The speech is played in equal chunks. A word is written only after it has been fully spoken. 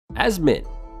As men,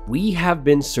 we have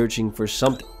been searching for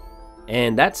something,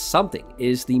 and that something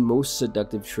is the most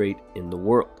seductive trait in the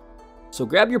world. So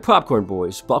grab your popcorn,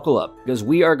 boys, buckle up, because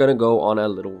we are going to go on a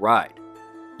little ride.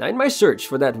 Now, in my search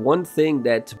for that one thing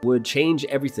that would change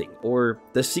everything, or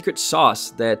the secret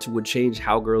sauce that would change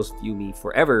how girls view me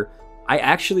forever, I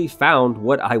actually found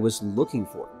what I was looking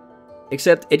for.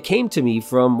 Except it came to me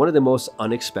from one of the most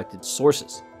unexpected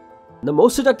sources. The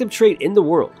most seductive trait in the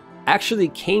world actually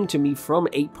came to me from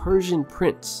a Persian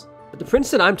prince. But the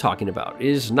prince that I'm talking about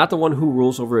is not the one who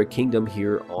rules over a kingdom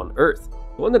here on Earth.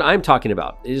 The one that I'm talking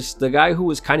about is the guy who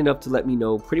was kind enough to let me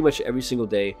know pretty much every single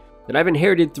day that I've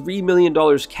inherited $3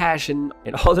 million cash and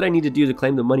all that I need to do to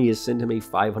claim the money is send him a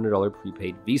 $500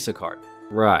 prepaid Visa card.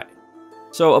 Right.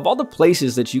 So of all the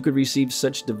places that you could receive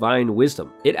such divine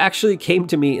wisdom, it actually came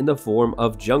to me in the form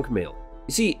of junk mail.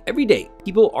 You see, every day,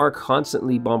 people are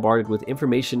constantly bombarded with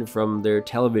information from their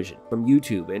television, from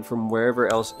YouTube, and from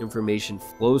wherever else information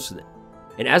flows to them.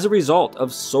 And as a result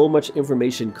of so much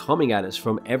information coming at us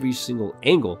from every single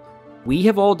angle, we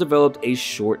have all developed a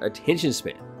short attention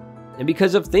span. And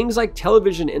because of things like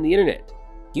television and the internet,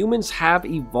 humans have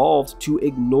evolved to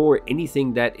ignore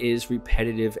anything that is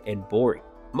repetitive and boring.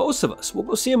 Most of us will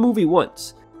go see a movie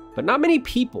once, but not many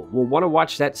people will want to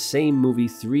watch that same movie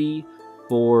 3,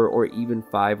 4, or even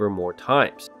 5 or more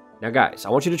times. Now guys, I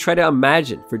want you to try to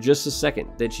imagine for just a second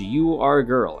that you are a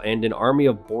girl and an army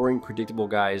of boring, predictable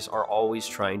guys are always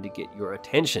trying to get your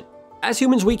attention. As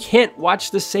humans, we can't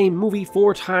watch the same movie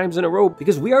 4 times in a row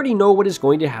because we already know what is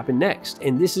going to happen next,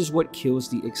 and this is what kills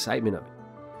the excitement of it.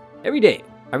 Every day,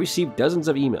 I receive dozens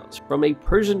of emails from a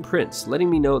Persian prince letting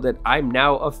me know that I'm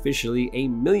now officially a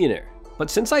millionaire. But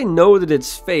since I know that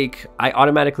it's fake, I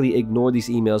automatically ignore these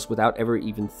emails without ever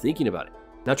even thinking about it.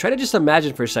 Now try to just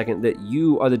imagine for a second that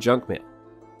you are the junk mail.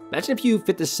 Imagine if you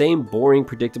fit the same boring,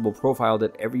 predictable profile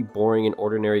that every boring and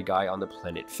ordinary guy on the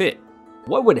planet fit.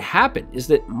 What would happen is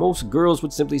that most girls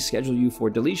would simply schedule you for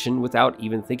deletion without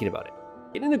even thinking about it.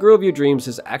 Getting the girl of your dreams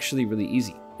is actually really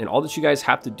easy, and all that you guys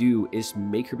have to do is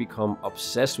make her become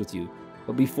obsessed with you.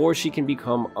 But before she can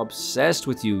become obsessed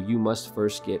with you, you must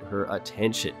first get her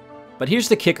attention. But here's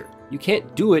the kicker. You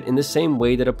can't do it in the same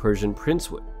way that a Persian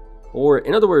prince would. Or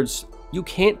in other words, you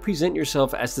can't present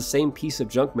yourself as the same piece of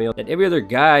junk mail that every other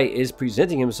guy is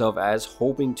presenting himself as,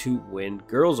 hoping to win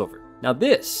girls over. Now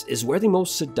this is where the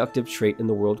most seductive trait in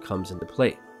the world comes into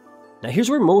play. Now here's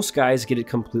where most guys get it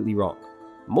completely wrong.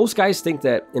 Most guys think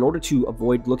that in order to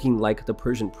avoid looking like the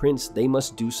Persian prince, they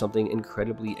must do something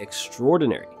incredibly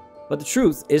extraordinary. But the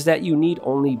truth is that you need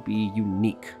only be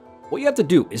unique. What you have to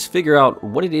do is figure out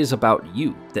what it is about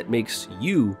you that makes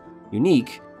you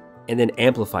unique and then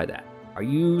amplify that. Are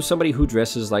you somebody who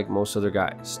dresses like most other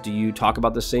guys? Do you talk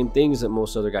about the same things that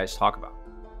most other guys talk about?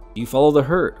 Do you follow the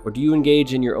herd, or do you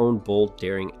engage in your own bold,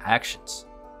 daring actions?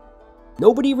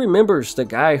 Nobody remembers the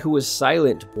guy who is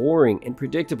silent, boring, and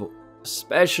predictable,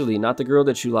 especially not the girl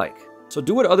that you like. So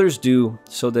do what others do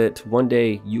so that one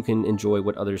day you can enjoy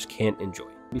what others can't enjoy.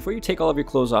 Before you take all of your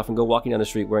clothes off and go walking down the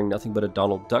street wearing nothing but a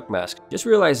Donald Duck mask, just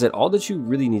realize that all that you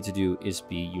really need to do is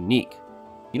be unique.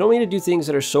 You don't need to do things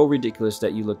that are so ridiculous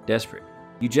that you look desperate.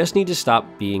 You just need to stop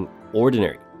being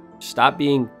ordinary, stop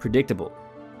being predictable,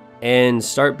 and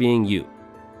start being you,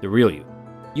 the real you.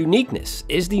 Uniqueness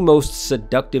is the most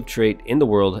seductive trait in the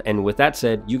world, and with that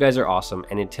said, you guys are awesome,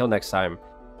 and until next time,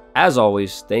 as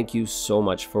always, thank you so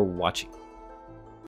much for watching.